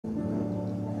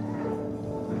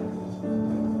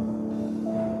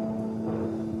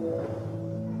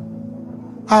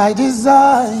I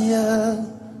desire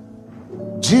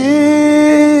Jesus,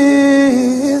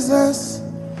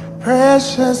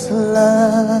 precious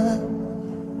Lamb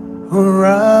who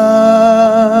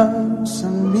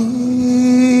ransomed me.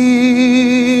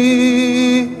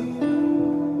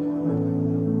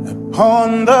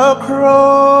 Upon the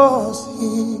cross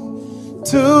he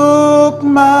took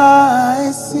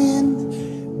my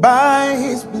sin, by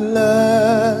his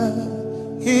blood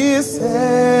he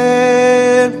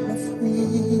set me free.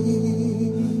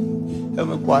 Help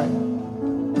me quiet.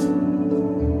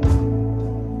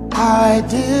 I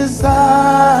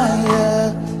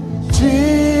desire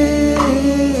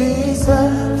Jesus,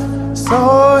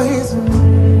 so his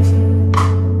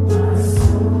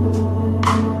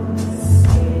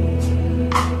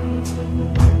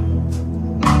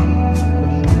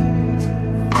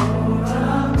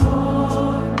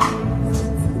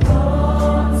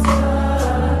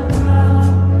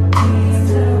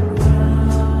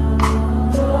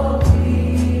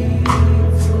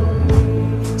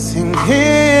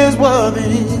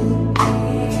worthy.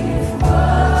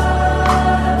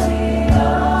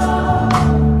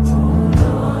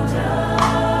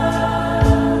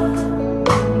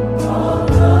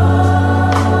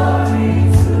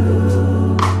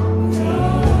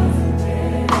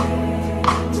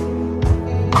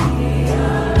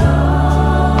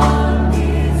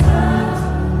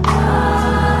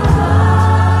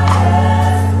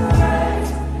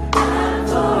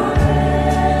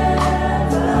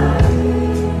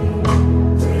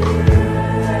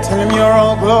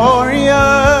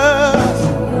 Glorious,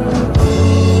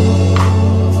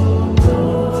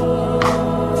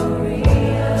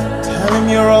 tell him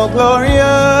you're all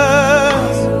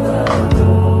glorious.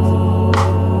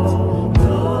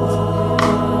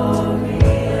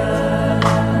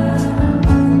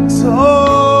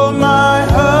 So my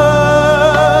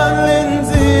heart leans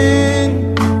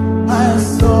in, my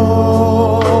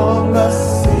soul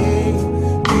must sing,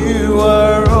 you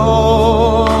are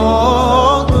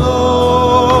all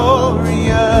glorious.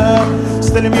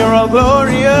 Tell him you're all glorious.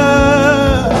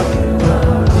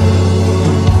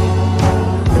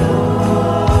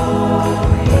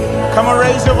 Come on,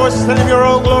 raise your voice, tell him you're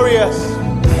all glorious.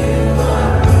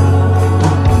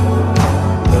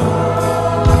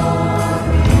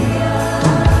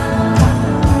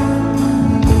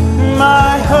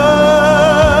 My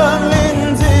heart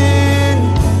leans in,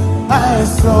 my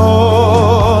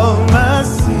soul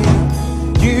must sing,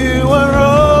 you are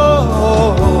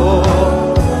all.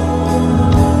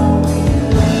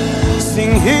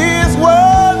 Sing his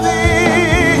worthy.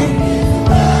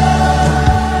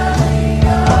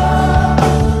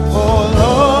 All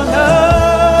honor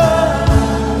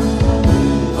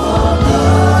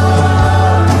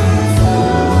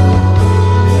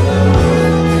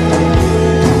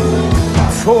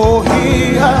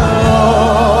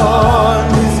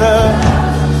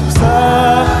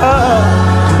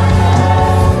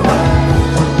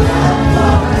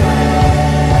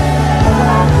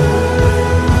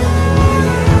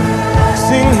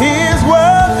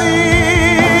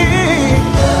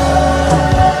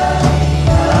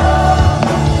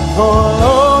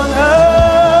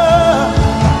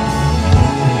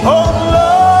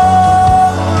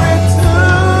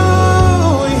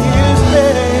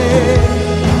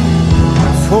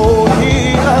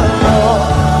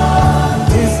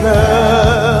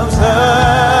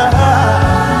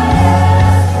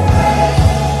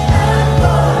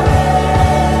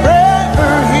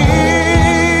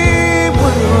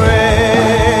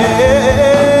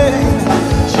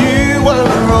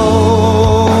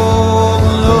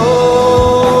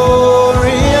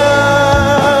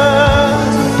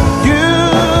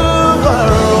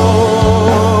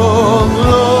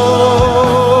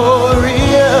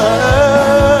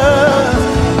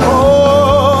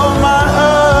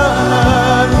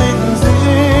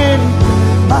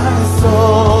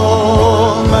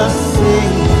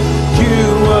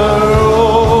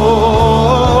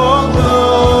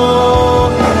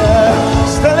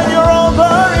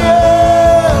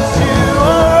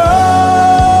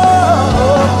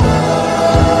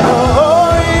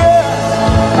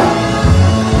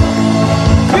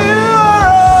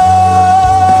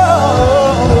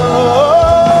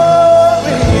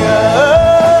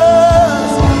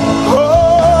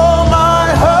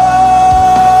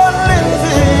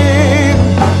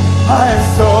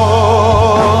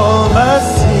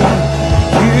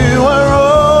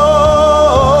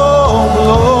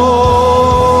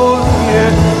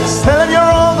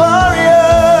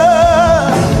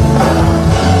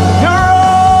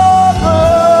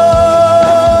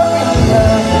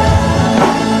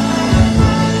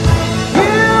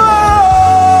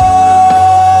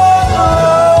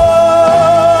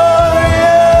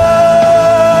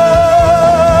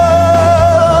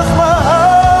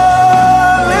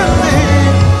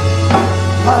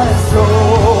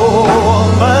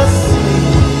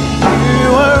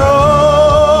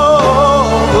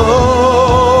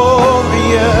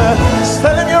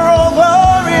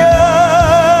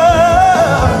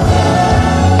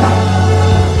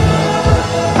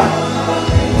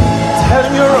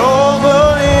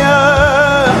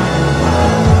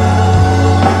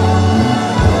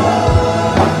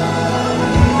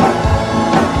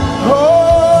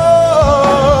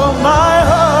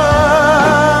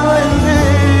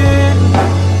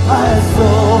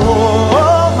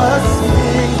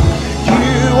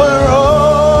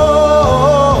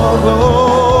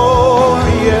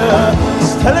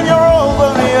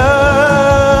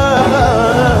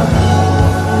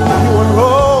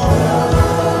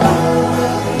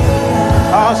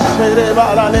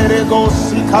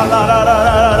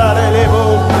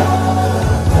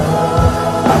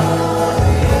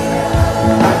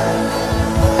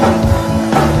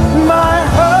My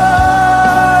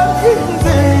heart is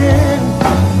in,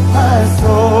 my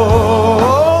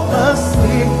soul must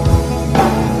sing.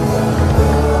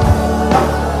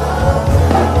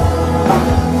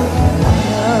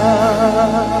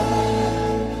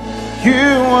 You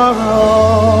are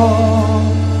all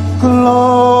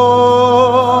glorious.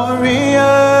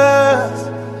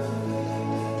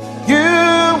 You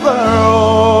are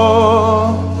all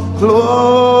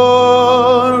glorious.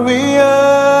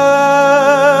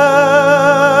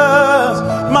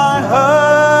 My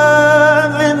heart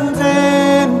leans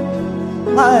in,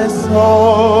 my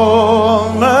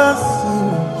soul must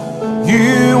sing.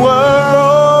 You are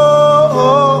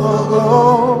all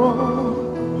glorious.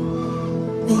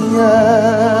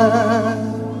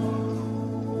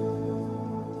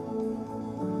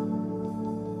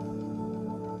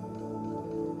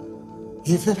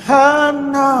 If it had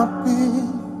not been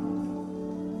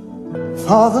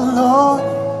for the Lord,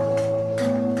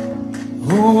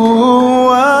 who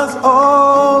was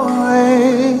always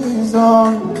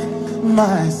on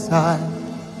my side,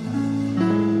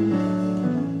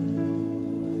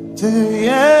 the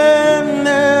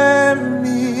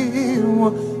enemy who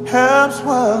helps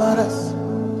us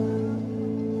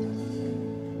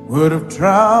would have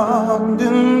drowned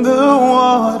in the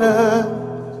water.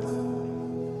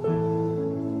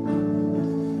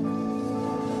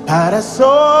 Had a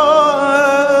soul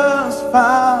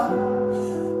found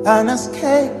an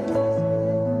escape,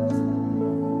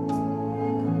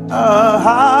 a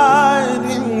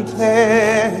hiding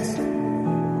place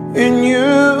in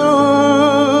you.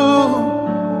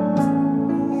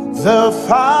 The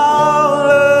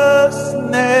foulest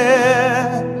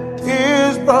net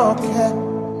is broken.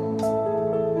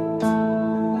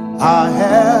 Our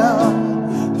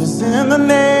help is in the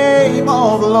name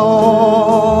of the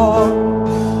Lord.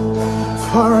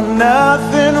 For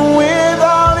nothing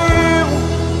without you,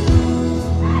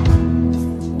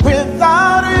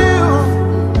 without you.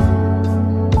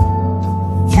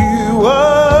 You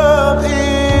are the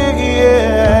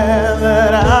air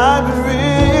that I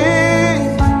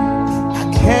breathe. I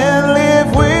can't live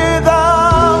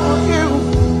without you,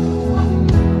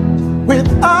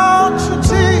 without you,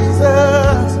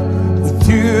 Jesus. With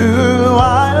you I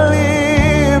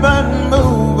live and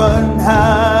move and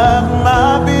have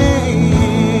my being.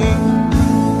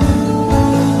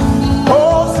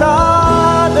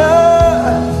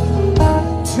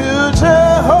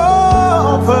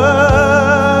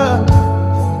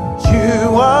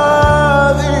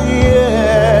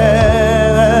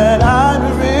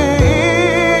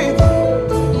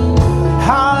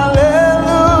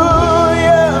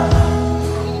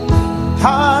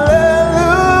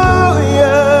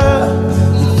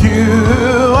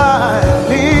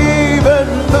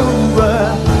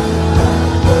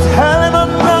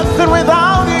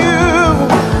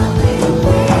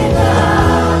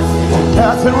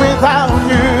 Nothing without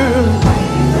you.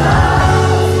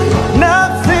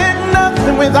 Nothing,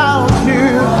 nothing without you.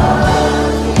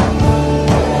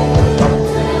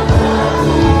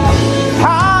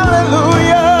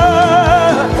 Hallelujah.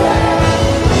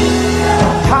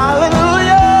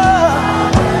 Hallelujah.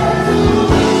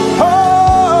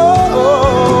 Oh,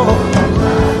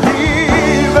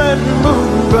 even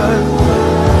moving.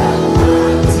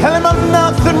 Tell him I'm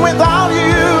nothing without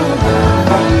you.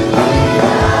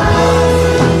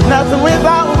 Nothing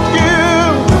without you.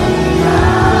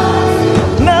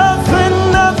 Nothing,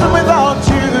 nothing without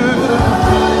you.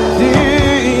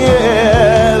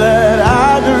 Yeah, that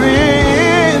I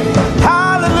breathe.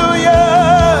 Hallelujah.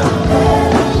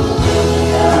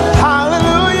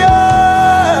 Hallelujah.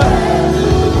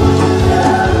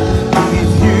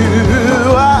 With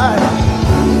you I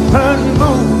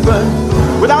unmoving.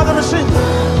 Without the machine.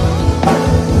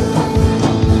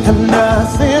 And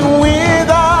nothing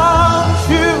without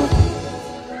you.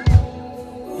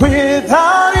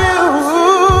 Without you,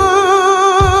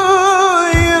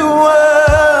 you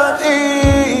are the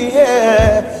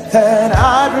air that I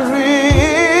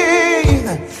breathe.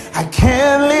 I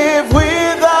can't live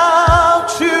without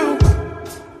you.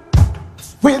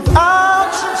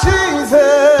 Without you,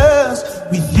 Jesus.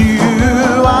 With you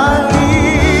I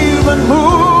live and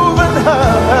move and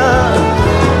have.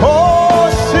 Oh,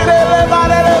 shit,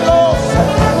 everybody goes.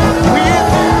 With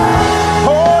you,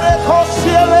 oh, they call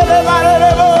shit, everybody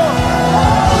goes.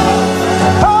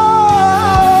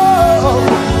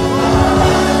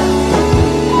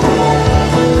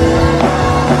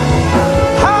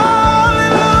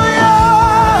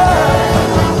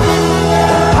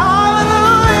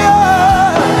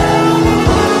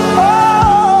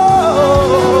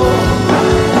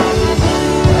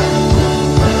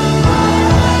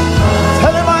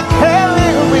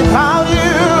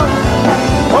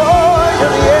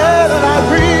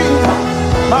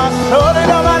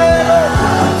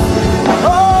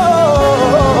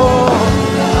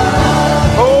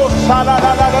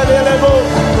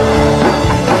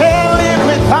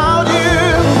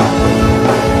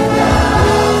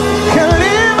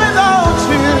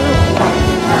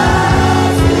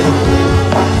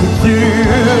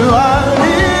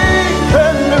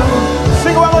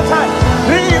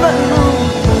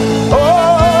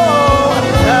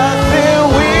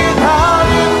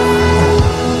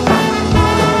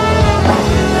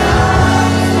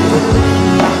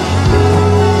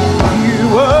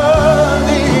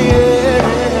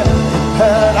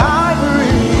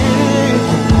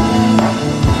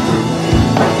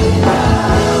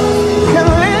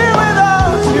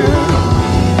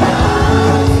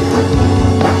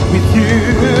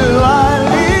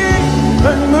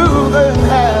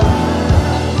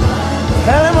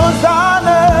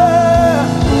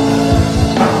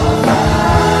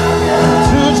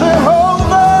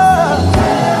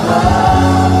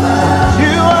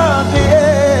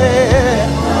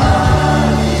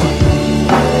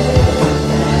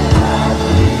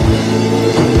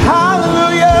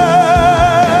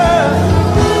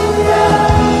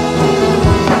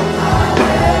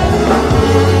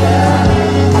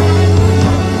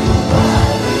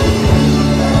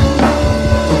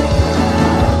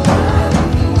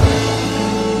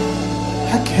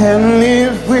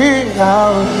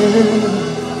 without you,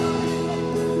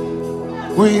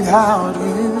 without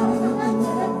you.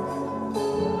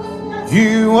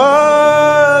 You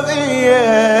are the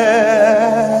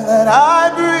air that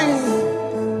I breathe.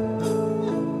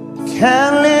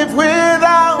 Can't live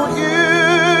without you.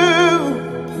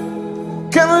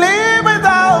 Can't live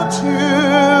without you.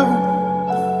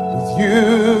 With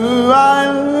you I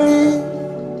live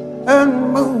and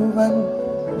move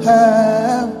and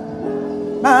have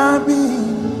my being.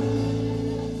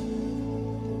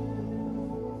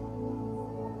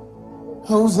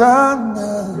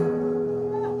 Hosanna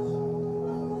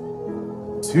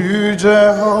to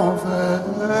Jehovah.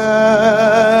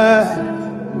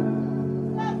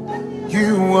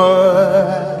 You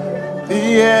are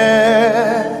the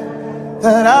air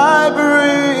that I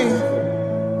breathe.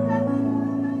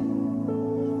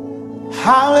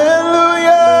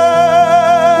 Hallelujah,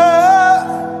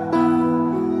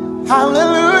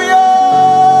 hallelujah.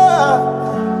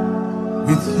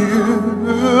 With you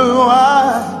I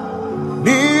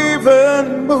live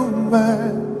and move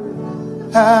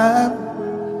and have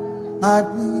my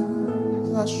being.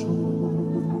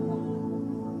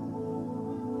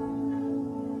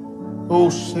 Oh,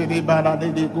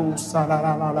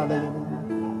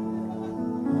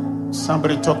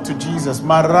 somebody talk to Jesus.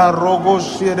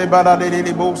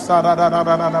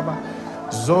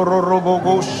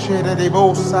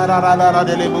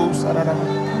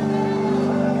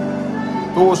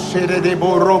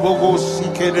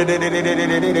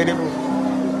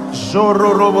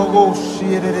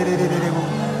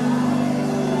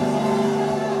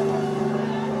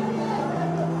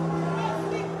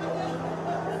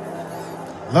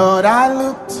 Lord, I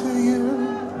look to you.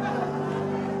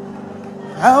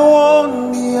 I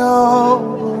won't be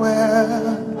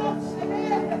overwhelmed.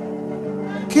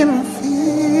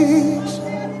 Confusion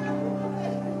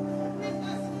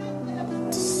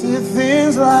to see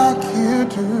things like you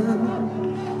do.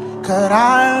 Could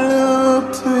I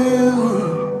look to you?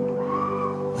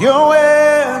 You're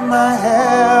where my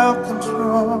help comes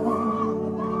from.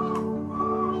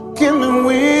 Give me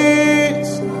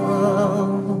wisdom.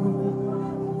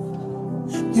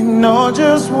 You know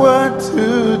just what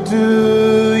to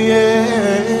do, yeah.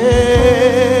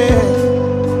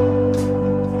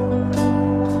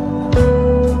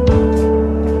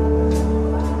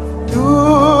 Ooh,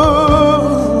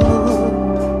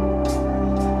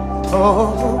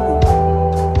 oh,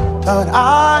 but I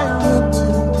look to.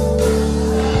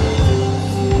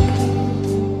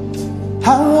 I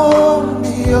won't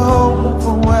be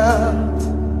overwhelmed.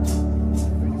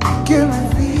 Give me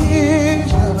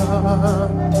vision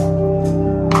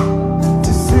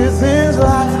to see things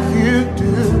like you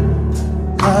do.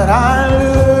 But I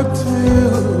look to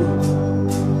you.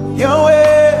 You're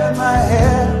where my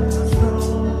head is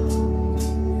from.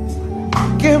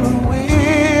 Give me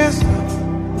wisdom.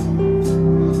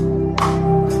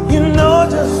 You know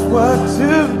just what to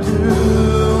do.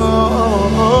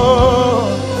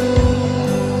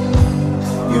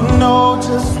 You know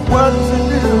just what to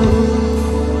do.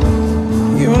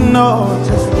 You know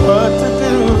just what to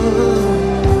do.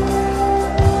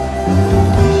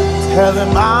 Tell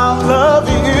him I love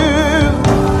you.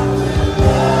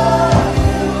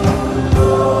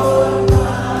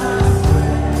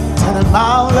 Tell him I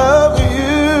love you.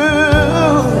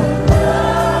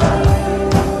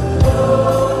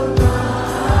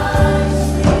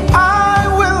 I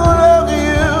will love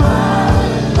you.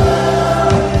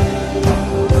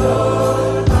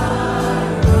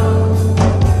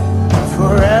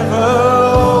 Forever,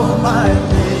 my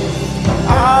baby,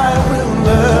 I will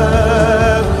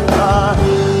love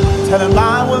you. Tell him I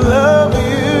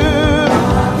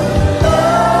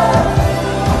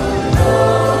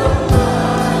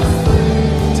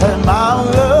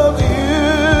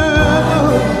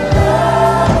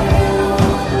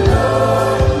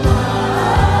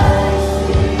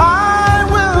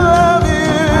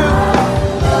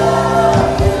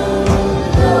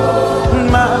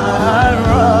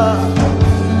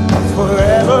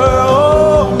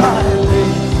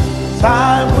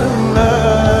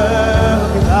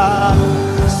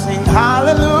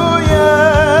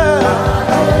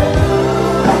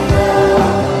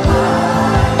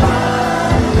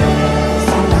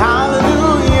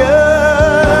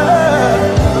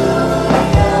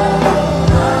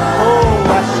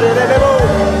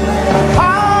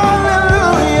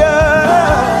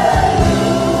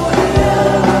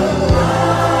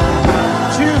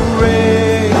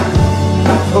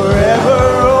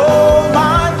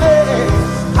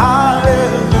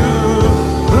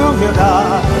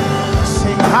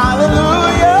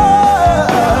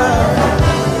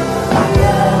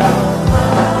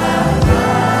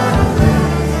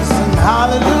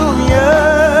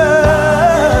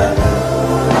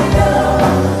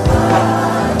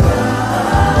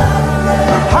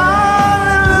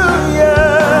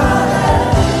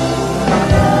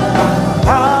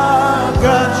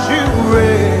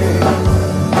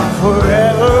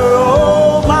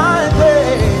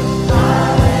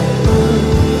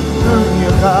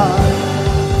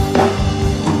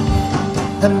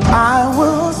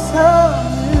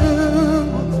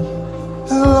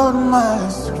my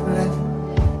strength.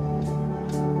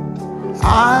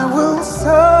 I will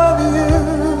serve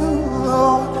you,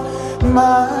 Lord,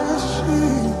 my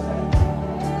shield.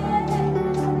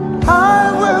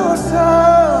 I will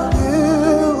serve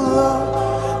you,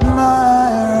 Lord,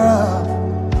 my rock.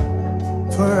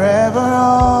 Forever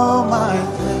all my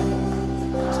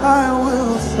days I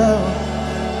will serve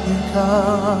you,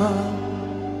 God.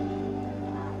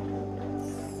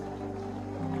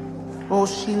 Oh,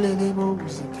 she let it go.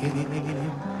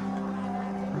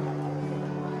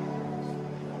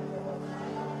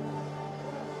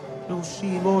 Oh,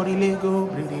 she body let go.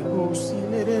 Oh, she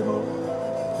let it go.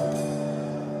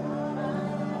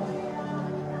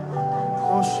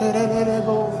 Oh, she let it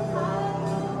go.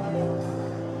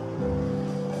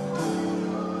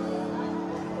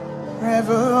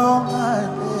 Forever all my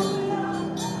days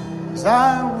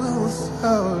I will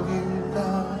serve you,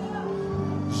 God.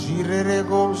 Spirit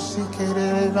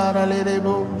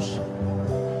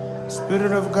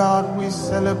of God, we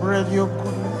celebrate your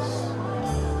goodness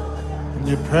and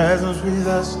your presence with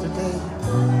us today.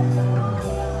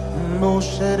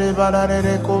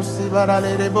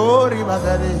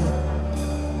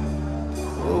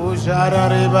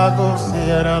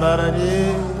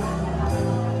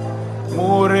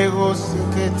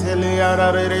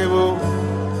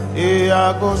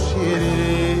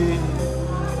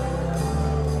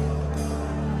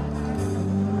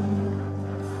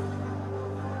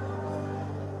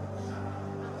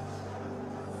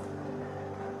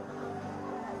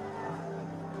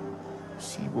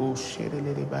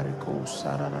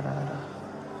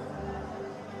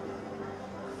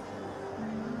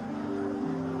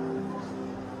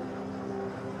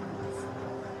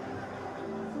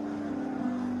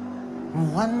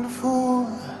 Wonderful,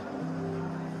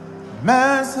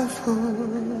 merciful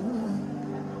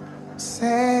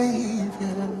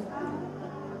Savior,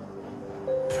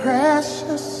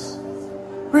 precious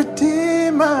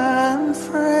Redeemer and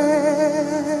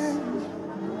friend.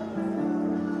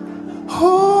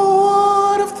 Who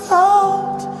would have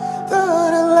thought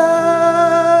that a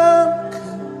lamb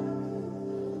could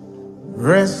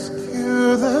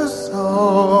rescue the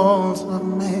souls of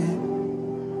men?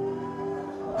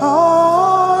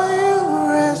 Oh,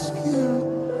 you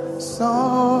rescue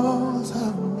souls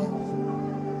of men.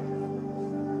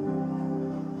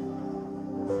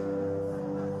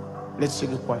 Let's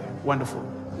sing it choir. Wonderful.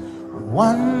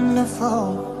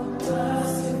 Wonderful.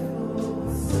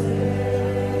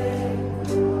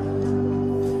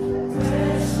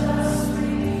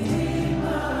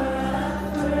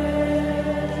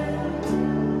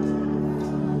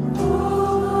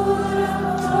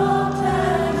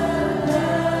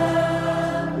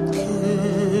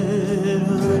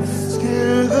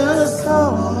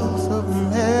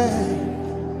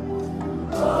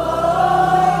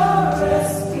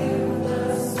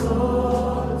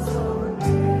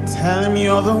 Tell him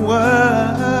you're the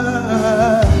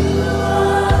word.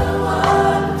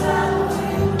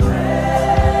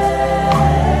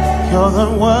 You're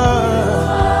the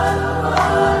word.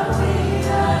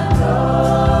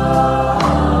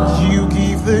 You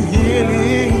give the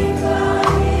healing.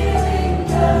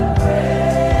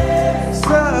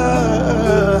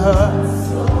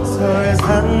 So it's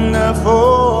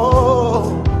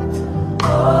wonderful.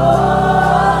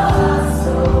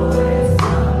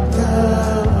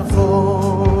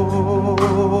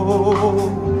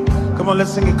 Come on,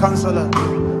 let's sing it, Counselor.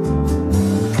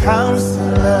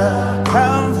 Counselor,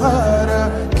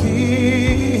 Comforter,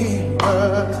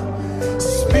 Keeper,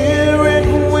 Spirit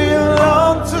we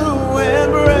long to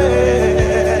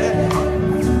embrace.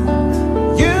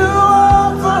 You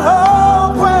offer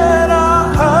hope when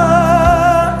our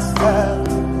hearts have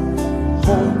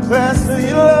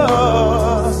hopelessly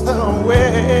lost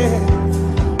away.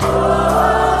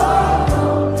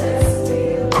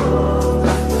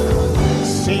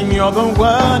 You're the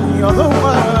one, you're the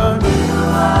one.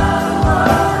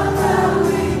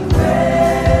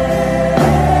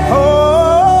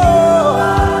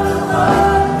 Oh,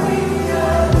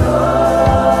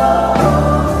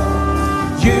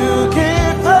 you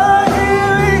give the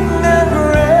healing and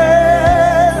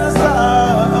grace.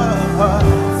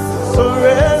 So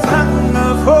rest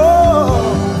and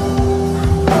fall.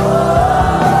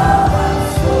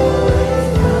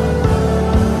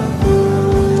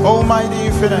 Almighty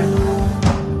infinite.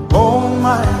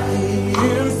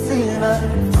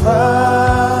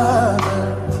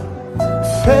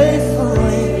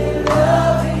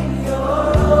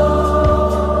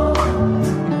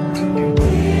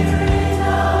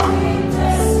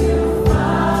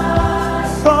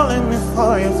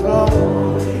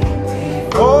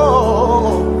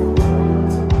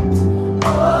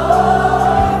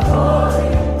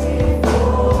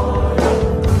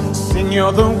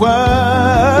 You're the word.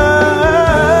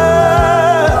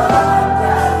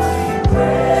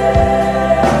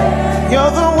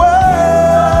 You're the word.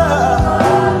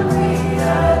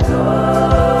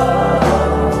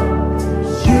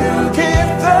 You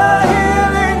give the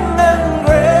healing and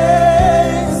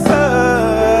grace.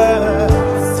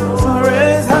 For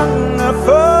it's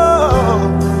wonderful.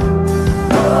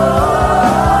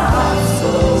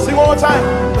 Sing one more time.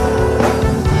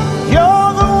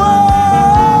 You're the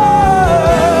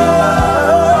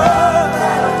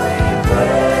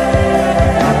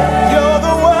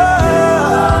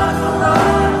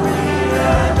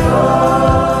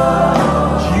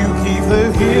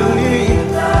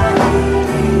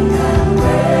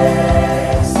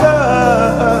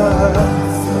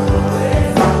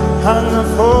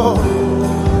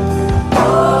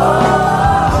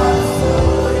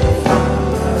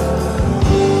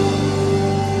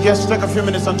Just take a few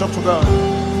minutes and talk to God.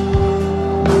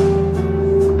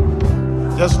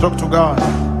 Just talk to God.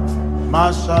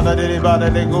 Mashallah de bada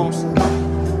de gos.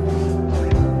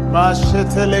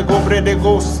 Mashetele gobre de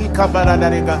gosi kabara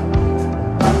de ga.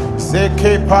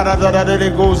 Zeke parada de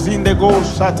gos in the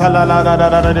gos shatala la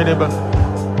de ba.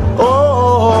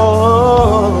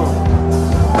 Oh,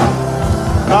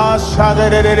 Mashallah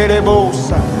de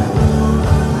bosa.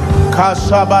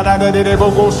 Kashabara de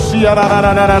bogosi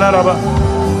ara.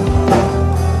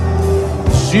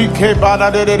 Zike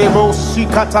bana de bosi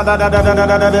katana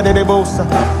de bosa.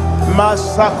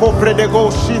 Masako predego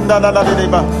shinda la de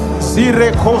ba.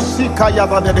 Zire kosi kaya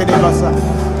de basa.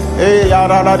 E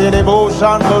yara de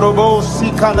bojando robo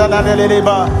sikanda la de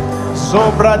ba.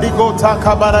 Zobra di gota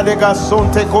kabana de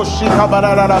gasonte koshi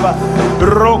kabana la ba.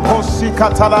 Roko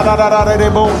sikatala la de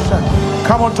bosa.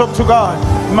 Come on, talk to God.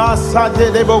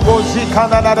 Masade de bogozi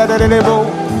kana de bo.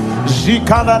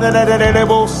 Zikana de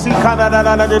lebo, sikana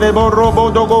de lebo,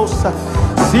 robo dogosa,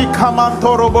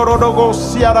 zikamanto robo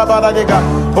dogosi arabaladega,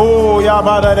 oh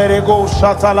yabada de lego,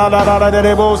 shatala de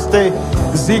leboste,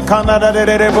 zikana de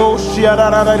lebo,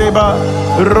 shiara de leba,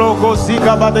 rogo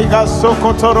zikabadega,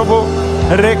 sokotorobo,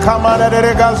 recamana de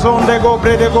regazon de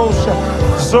gobre de gosha,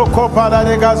 zokopada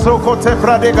de gazoko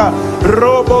tepradega,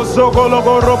 robo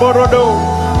zogolobo robo rodo.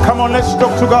 Come on, let's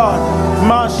talk to God.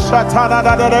 Mashatana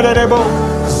de lebo.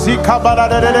 Zikabara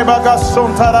de baga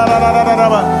sontara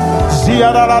la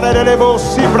ziara de lebo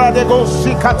sibra de go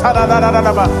sikatara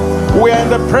la. We are in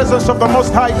the presence of the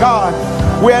Most High God.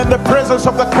 We are in the presence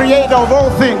of the Creator of all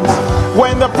things.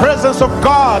 We're in the presence of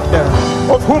God,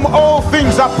 of whom all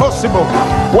things are possible.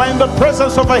 We're in the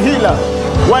presence of a healer.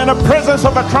 We're in the presence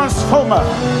of a transformer.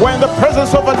 We're in the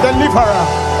presence of a deliverer.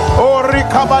 Oh,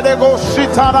 rikabadego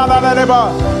shitana la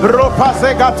leba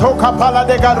ropazega toka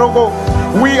paladega rogo.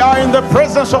 We are in the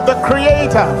presence of the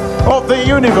Creator of the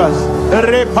universe.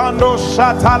 Repando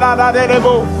shatala la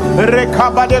lebo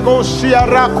rekabadego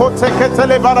shiarako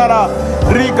teketele barara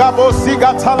rigabo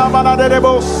sigatala mana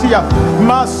lebo sia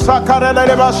masakare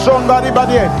leba shonda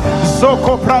ribadie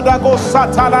zoko pradago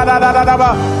satala la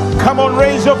la. Come on,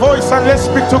 raise your voice and let's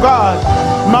speak to God.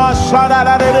 Mashara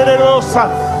la lebo sa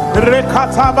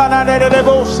rekata bana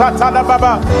lebo satala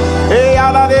baba e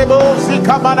ala lebo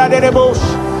zikamana lebo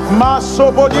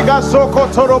maso bodiga zoko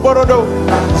toroborodo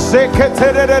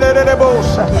zeketerererebo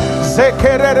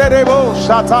zekerererebo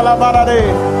shatala barare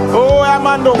o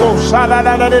amando go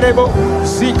shalalelebo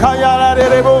zikaya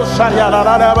lelebo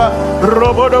shayalalaba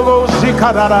robodogo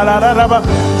zikalalaba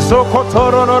zoko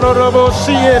torororobo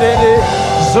siere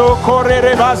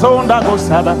zokorere bazonda go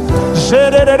saba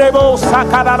jerererebo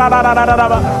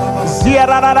sakalalaba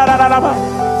ziaralalaba.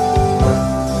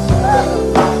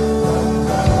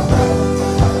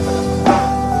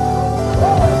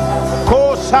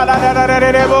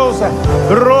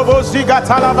 Robo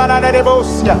zigatala banana de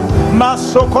bosia,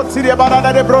 maso cotiria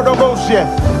banana de brodogosia,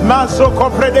 maso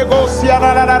copre de gosia,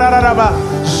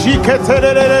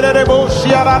 shiketere de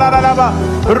bosia,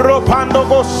 ropando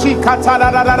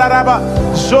gosicatala,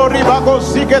 zoribago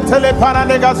zigetele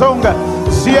pananegazonga,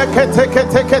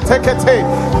 ziekete,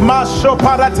 maso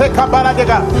parateka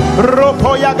banadega,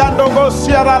 ropo yagando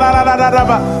gosia,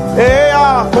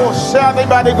 ea cosani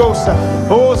banigosa.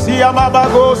 O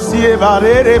siamabago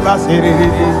sievare basere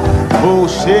o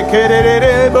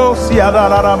shekerere bo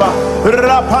siadaraba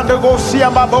rapando go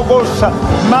siamabogosa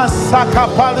masaka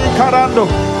pali karando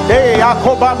e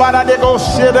akobabara de go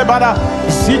siedebara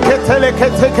ziketele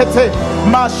kete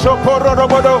mashoporo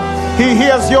robodo. He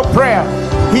hears your prayer.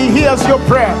 He hears your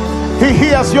prayer. He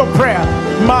hears your prayer.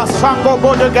 Masango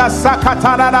bodega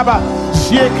sakataraba.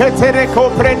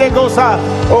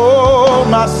 Oh,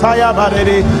 Masaya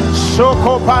Barere,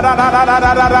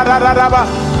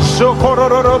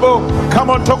 Come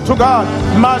on, talk to God.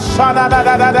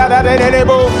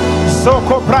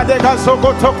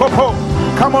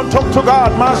 Come on, talk to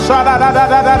God.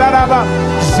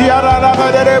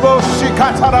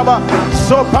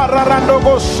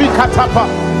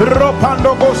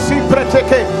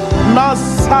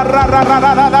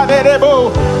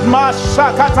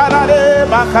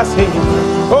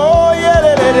 Oh,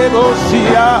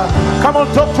 yeah, come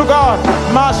on, talk to God.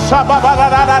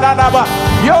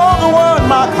 You're the one,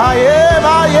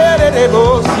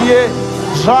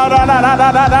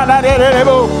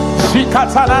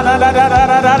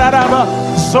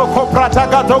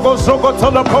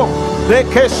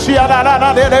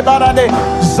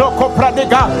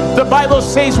 the Bible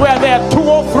says where there are 2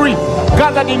 or 3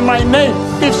 gathered in my name,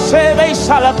 if say they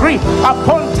shall agree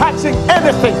upon touching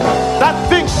anything, that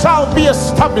thing shall be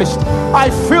established. I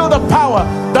feel the power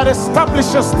that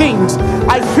establishes things.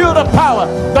 I feel the power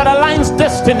that aligns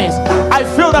destinies. I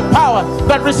feel the power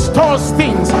that restores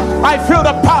things. I feel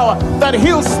the power that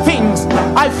heals things.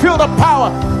 I feel the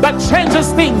power that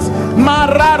changes things.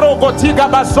 Mararo gotiga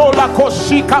bazola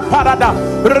koshika parada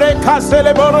reka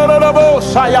celebororobo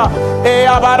shaya e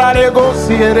abararego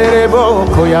sierebo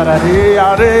koyarare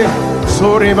are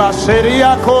soriba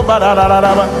seria ko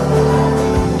barararaba.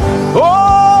 Oh,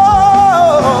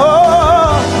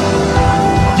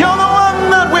 you're the one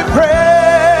that we praise.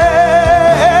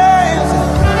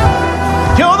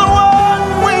 You're the one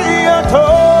we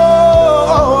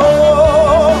adore.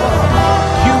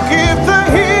 You give the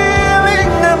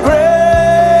healing and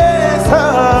grace.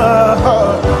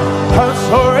 Her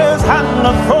sorrows and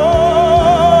the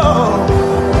fall.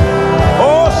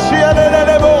 Oh, she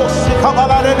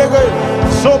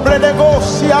sobre the go,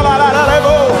 she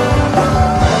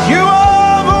you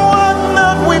are the one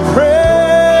that we praise.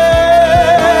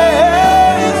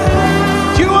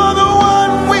 You are the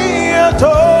one we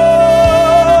adore.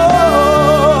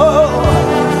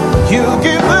 You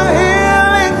give the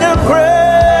healing and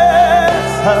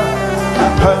grace.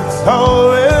 Her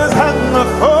soul is on the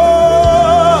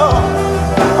fall.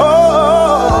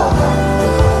 Oh,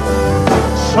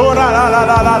 so la la la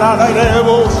la la la la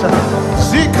devotion.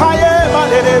 Zikaye ma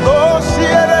devotion.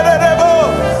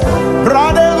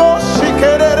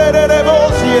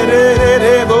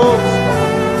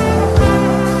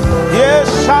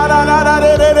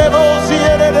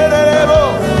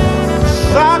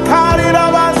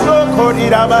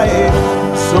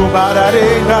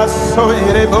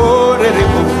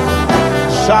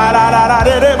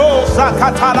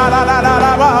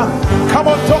 Come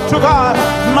on, talk to God.